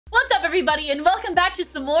up, everybody, and welcome back to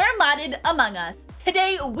some more modded Among Us.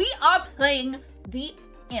 Today we are playing the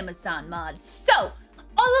Amazon mod. So all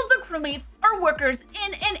of the crewmates are workers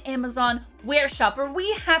in an Amazon warehouse shop where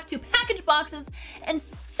we have to package boxes and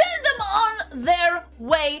send them on their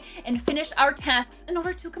way and finish our tasks in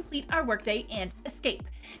order to complete our workday and escape.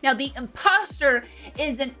 Now the imposter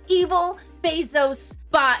is an evil Bezos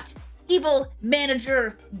bot, evil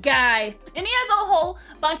manager guy, and he has a whole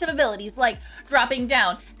bunch of abilities like dropping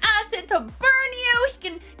down acid to burn you. He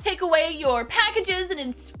can take away your packages and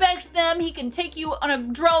inspect them. He can take you on a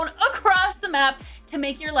drone across the map to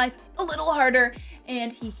make your life a little harder,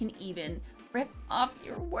 and he can even rip off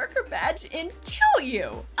your worker badge and kill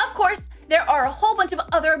you. Of course, there are a whole bunch of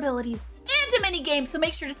other abilities and a mini game, so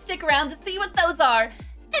make sure to stick around to see what those are.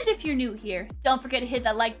 And if you're new here, don't forget to hit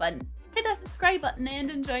that like button, hit that subscribe button, and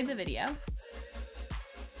enjoy the video.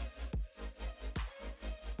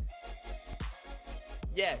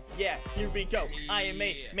 Yeah, here we go. I am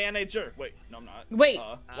a manager. Wait, no, I'm not. Wait.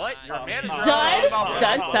 What? You're a manager?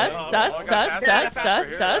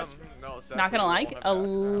 Sus. Not gonna like, a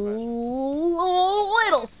little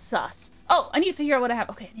sus. Oh, I need to figure out what I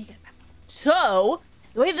have. Okay, I need to get it back. So,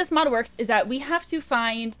 the way this mod works is that we have to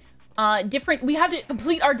find we have to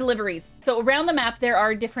complete our deliveries. So around the map, there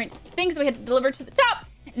are different things we have to deliver to the top.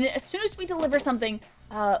 And as soon as we deliver something,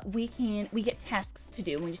 we get tasks to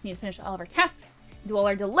do. We just need to finish all of our tasks, do all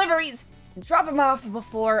our deliveries, and drop them off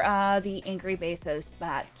before the angry Bezos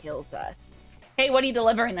spot kills us. Hey, what are you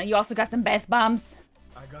delivering? You also got some bath bombs.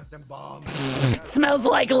 I got some bombs. Smells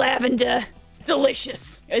like lavender. It's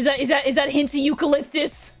delicious. Is that hint of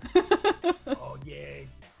eucalyptus? Oh yeah,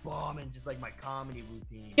 bombing just like my comedy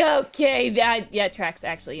routine. Okay, that tracks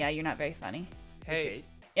actually. Yeah, you're not very funny. Hey.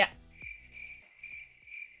 Yeah.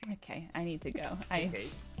 Okay, I need to go. Okay.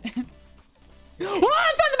 Oh,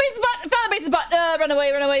 I found the base spot! I found the base spot! Run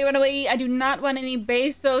away! I do not want any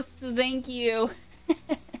Bezos, thank you.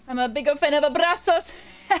 I'm a big fan of abrazos.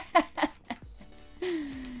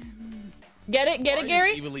 Get it,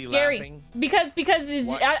 Gary? Evilly Gary, laughing? because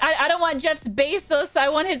I don't want Jeff's Bezos, I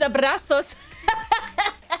want his abrazos.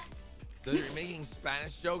 They're making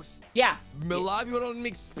Spanish jokes? Yeah. A lot of people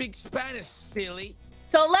don't speak Spanish, silly.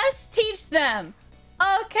 So let's teach them.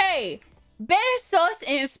 Okay. Besos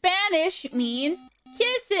in Spanish means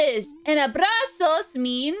kisses, and abrazos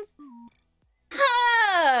means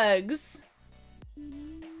hugs.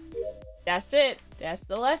 That's it. That's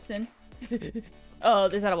the lesson. Oh,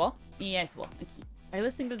 is that a wall? Yes, wall. Okay. I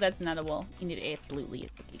was thinking that's not a wall. You need it. Absolutely.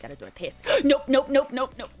 It's okay. You gotta do a test. Nope.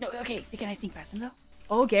 Okay. Can I sneak past him though?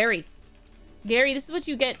 Oh, Gary. Gary, this is what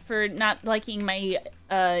you get for not liking my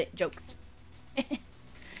jokes.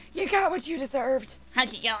 You got what you deserved.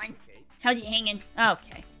 How's it going? How's he hanging?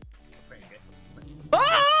 Okay.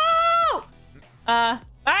 Oh! Bye,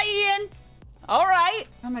 Ian. All right.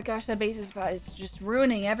 Oh my gosh, that Bezos spot is just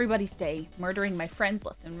ruining everybody's day. Murdering my friends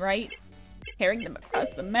left and right. Carrying them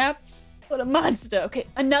across the map. What a monster. Okay,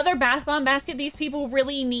 another bath bomb basket. These people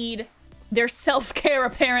really need their self-care,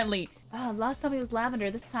 apparently. Oh, last time it was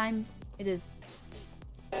lavender. This time it is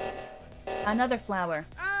another flower.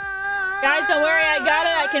 Guys, don't worry. I got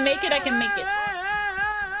it. I can make it.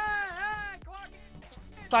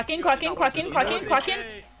 Clucking.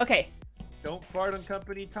 Okay. Don't fart on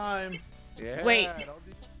company time. Yeah. Wait.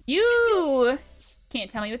 You can't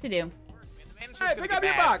tell me what to do. Hey, pick up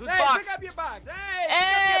your box. Pick up your box.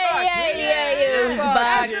 Whose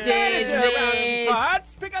box is this?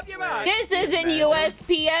 Pick up your box. This isn't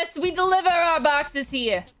USPS. We deliver our boxes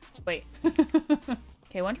here. Wait.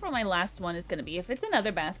 Okay, I wonder what my last one is going to be. If it's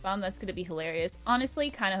another bath bomb, that's going to be hilarious. Honestly,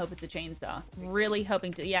 kind of hope it's a chainsaw. Really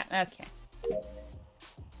hoping to. Yeah, okay.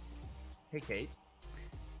 Hey, Kate.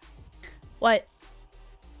 What?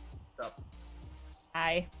 What's up?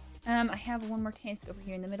 Hi. I have one more task over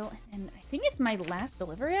here in the middle, and I think it's my last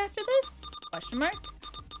delivery after this? Question mark?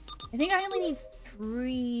 I think I only need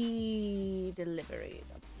 3 deliveries.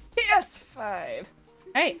 PS5.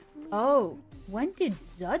 Hey. Oh, when did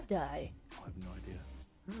Zud die? I have no idea.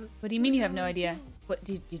 What do you mean you have no idea? What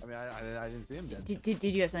did you? I mean, I didn't see him dead. Did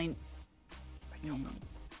you have something? I killed him.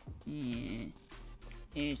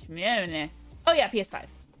 Oh yeah, PS5.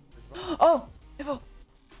 Oh, Evo.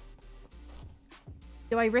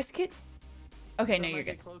 Do I risk it? Okay, no, you're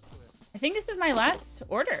good. I think this is my last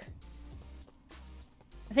order.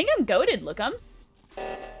 I think I'm goated, Lookums.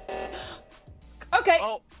 Okay,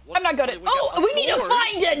 I'm not goated. Oh, we need to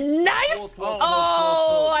find a knife?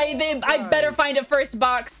 Oh, I better find a first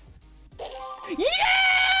box. Yeah!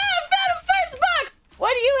 I found a first box!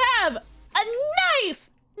 What do you have? A knife!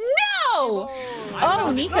 No!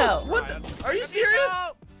 Oh, Nico. What the? Are you serious?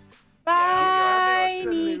 Bye,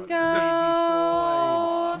 Nico.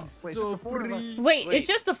 the four of us. Wait, it's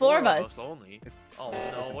just the four of us. only. Oh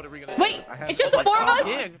no, what are we gonna do? Wait, it's just the four of us?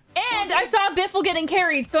 And I saw Biffle getting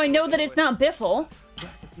carried, so I know that it's not Biffle.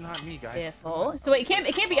 It's not me, guys. Biffle. So wait,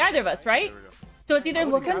 it can't be either of us, right? So it's either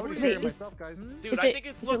Lookums. Wait, Dude, I think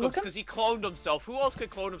it's Lookums because he cloned himself. Who else could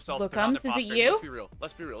clone himself? Lookums, is it you? Let's be real.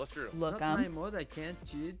 Let's be real. Let's be real. Not my Lookums. mod, I can't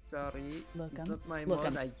cheat, sorry. Lookums. It's not my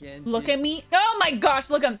mod, I can't Look cheat. at me. Oh my gosh,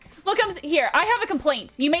 Lookums. Lookums, here. I have a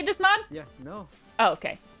complaint. You made this mod? Yeah, no. Oh,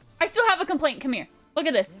 okay. I still have a complaint. Come here. Look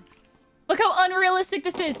at this. Look how unrealistic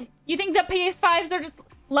this is. You think that PS5s are just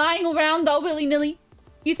lying around all willy-nilly?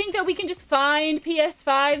 You think that we can just find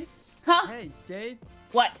PS5s? Huh? Hey, Kate,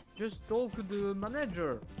 What? just talk to the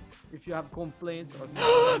manager if you have complaints or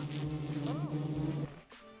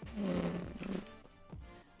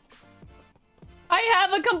I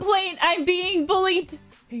have a complaint. I'm being bullied.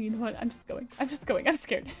 Hey, you know what? I'm just going. I'm just going. I'm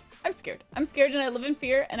scared. I'm scared. I'm scared and I live in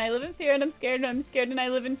fear. And I live in fear and I'm scared and I'm scared and I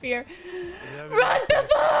live in fear. Run,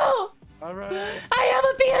 Biffle! Alright. I have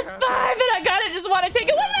a PS5 and I gotta just want to take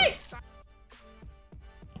it with me!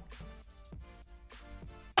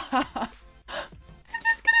 I'm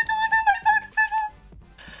just gonna deliver my box, Biffle!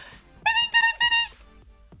 I think that I finished!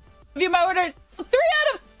 Review my orders. 3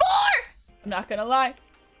 out of 4! I'm not gonna lie.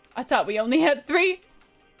 I thought we only had 3.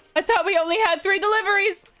 I thought we only had 3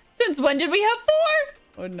 deliveries. Since when did we have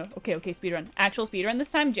 4? Oh no. Okay, speedrun. Actual speedrun this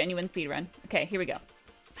time. Genuine speedrun. Okay, here we go.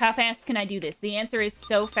 How fast can I do this? The answer is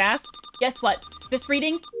so fast. Guess what? This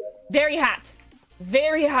reading, very hot.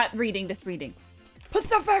 Very hot reading, this reading. Put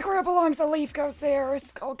stuff back where it belongs. A leaf goes there, a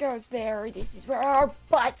skull goes there. This is where our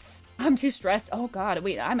butts. I'm too stressed. Oh god,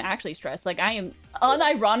 wait, I'm actually stressed. Like, I am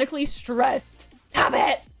unironically stressed. Top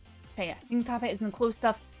it! Okay, yeah, I think top it is in the close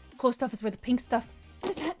stuff. Close stuff is where the pink stuff.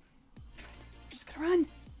 What is that? We're just gonna run.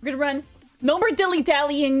 We're gonna run. No more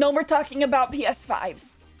dilly-dallying. No more talking about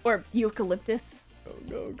PS5s. Or eucalyptus.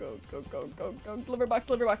 Go. Deliver box.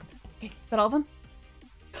 Okay, is that all of them?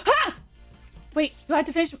 Ha! Wait, do I have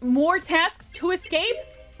to finish more tasks to escape?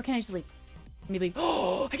 Or can I just leave? Let me leave.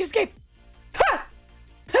 Oh, I can escape! Ha!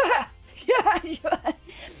 Yeah.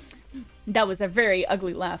 That was a very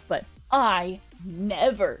ugly laugh, but I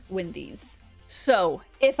never win these. So,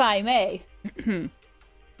 if I may...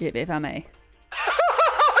 if I may...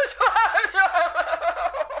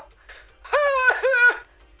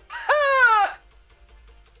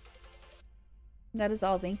 That is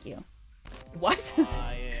all, thank you. What?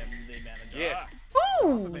 I am the manager. Yeah.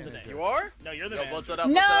 Ooh! You are? No, you're the Yo, manager. what's it up?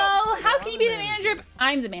 No! What's it up? How can you be the manager if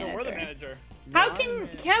I'm the No, manager? we're the manager. How can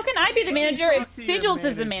I be the manager if Sigils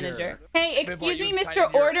is the manager? Hey, excuse me,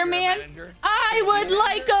 Mr. Orderman. I would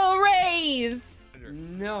like a raise!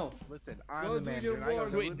 No. Listen, I'm Go the do manager. your and I gotta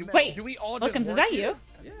work. do the Wait, Do we all just Lookums, is work that here? you?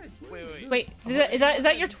 Yeah, it's me. Wait. Wait, is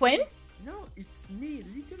that your twin? No, it's me,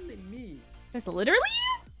 literally me. That's literally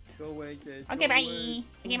you? Go away, Kate. Okay, go bye. away.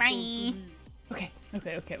 Okay, Don't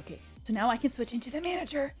bye. talk to me. Okay. So now I can switch into the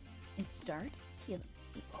manager and start healing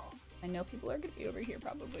people. I know people are gonna be over here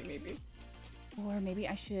probably, maybe. Or maybe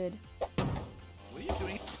I should... What are you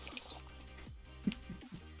doing?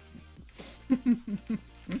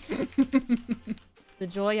 The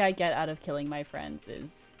joy I get out of killing my friends is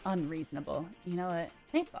unreasonable. You know what?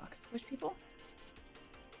 Can I box push people?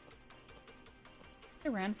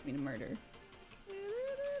 They're around for me to murder.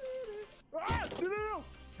 Ah, no.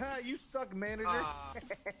 Ah, you suck, manager. No, I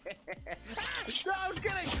was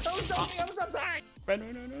kidding. I was sorry.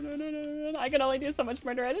 No. I can only do so much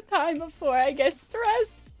murder at a time before I get stressed.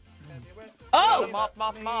 Oh! Mop.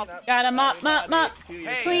 Gotta mop.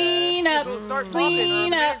 Hey, Clean up. So start mopping or the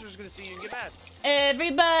Clean up. manager's gonna see you and get mad.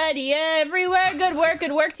 Everybody, everywhere. Good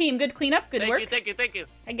work, team. Good cleanup. Good work. Thank you.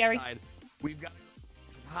 Hi, Gary. We've got.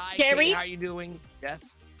 Hi, Gary? Kate, how you doing? Yes.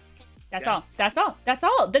 That's Yes. all. That's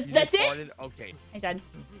You that's just it. farted? Okay. I said.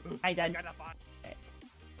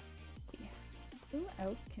 Who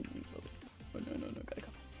else can we vote? Oh, no. Gotta go.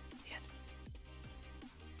 Yes.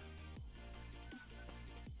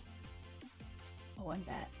 Oh, I'm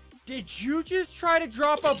bad. Did you just try to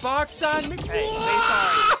drop a box on me? Hey, say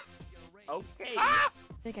sorry. Okay. I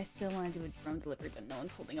think I still want to do a drone delivery, but no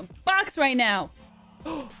one's holding a box right now.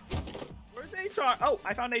 Where's HR? Oh,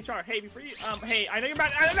 I found HR. Hey, before you, hey, I know you're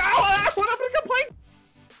mad. I don't know. What up with the complaint?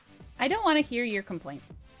 I don't want to hear your complaints.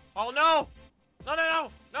 Oh no! No!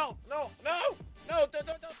 Don't.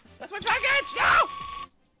 That's my package! No!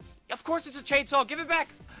 Of course it's a chainsaw. Give it back.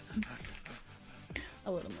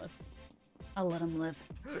 I'll let him live. I'll let him live.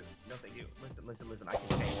 No, thank you. Listen. I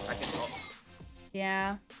can change.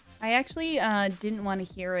 Yeah. I actually didn't want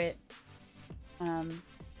to hear it.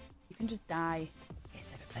 You can just die. Yes,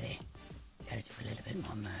 everybody. Gotta do a little bit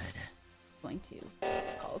more murder. Going to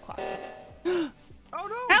call a clock. Oh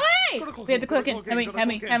no! Ellie! We have to clock in.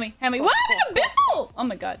 Hemi. What? A biffle! Oh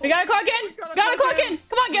my god. We gotta clock in. Gotta clock in.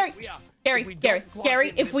 Come on, Gary.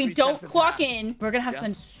 Gary, if we don't clock in, we're gonna have to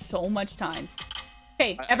spend so much time.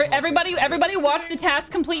 Okay, everybody watch the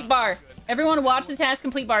task complete bar. Everyone watch the task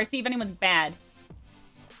complete bar. See if anyone's bad.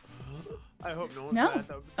 I hope no one's No. bad.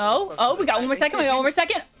 Oh, we got one more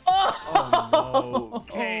second. Oh!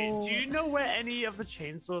 Okay, do you know where any of the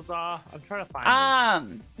chainsaws are? I'm trying to find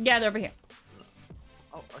them. Yeah, they're over here.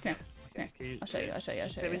 Oh, okay. Here. I'll show you. I'm trying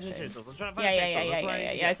to find Yeah.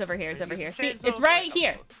 chainsaws. It's over here. See, Chainsaws. it's right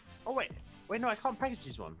here. Oh, wait. Wait, no, I can't package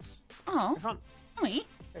these ones. Oh, I can't. wait.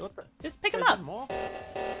 Hey, what the? Just pick them There's up. more?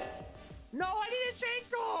 No, I needed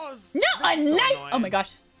chainsaws! No, a That's so knife. annoying. Oh my gosh.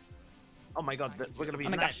 Oh my god, we're gonna be Oh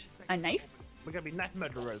my gosh. A knife? We're gonna be knife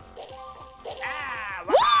murderers. Ah!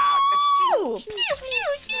 Woo! Pew,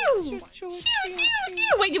 pew, pew.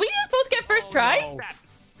 Wait, did we just both get first try?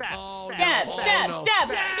 Stab! Oh, Stab, no. stab, Oh, no. stab.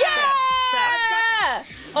 Stab, Yeah!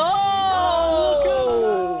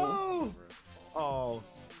 Oh! Oh.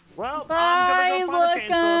 Well, Bye, I'm gonna go find a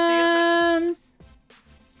chainsaw. See you later. Lookums.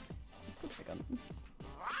 Let's go pick 'em.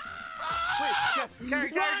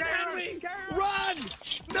 Wait, Gary, Run!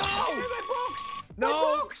 No! my box! No! My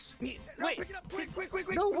box! Wait, Wait. pick it up, quick.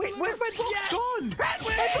 No, wait, where's my box gone?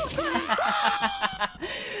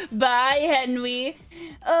 Bye, Henry.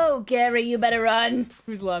 Oh, Gary, you better run.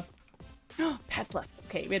 Who's left? Pat's left.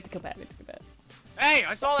 Okay, we have to kill Pat. Hey,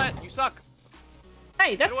 I saw that. You suck.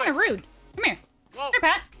 Hey, that's Get away. kind of rude. Come here. Whoa. Here,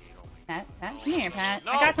 Pat. Pat, come here, Pat.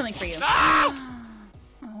 No. I got something for you. No!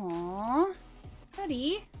 Aww.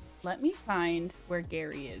 Buddy, let me find where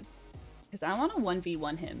Gary is. Because I want to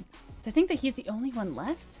 1v1 him. I think that he's the only one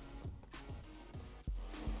left.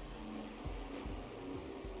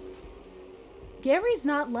 Gary's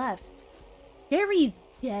not left. Gary's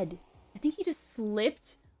dead. I think he just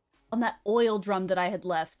slipped on that oil drum that I had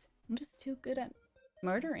left. I'm just too good at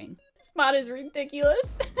murdering. This mod is ridiculous.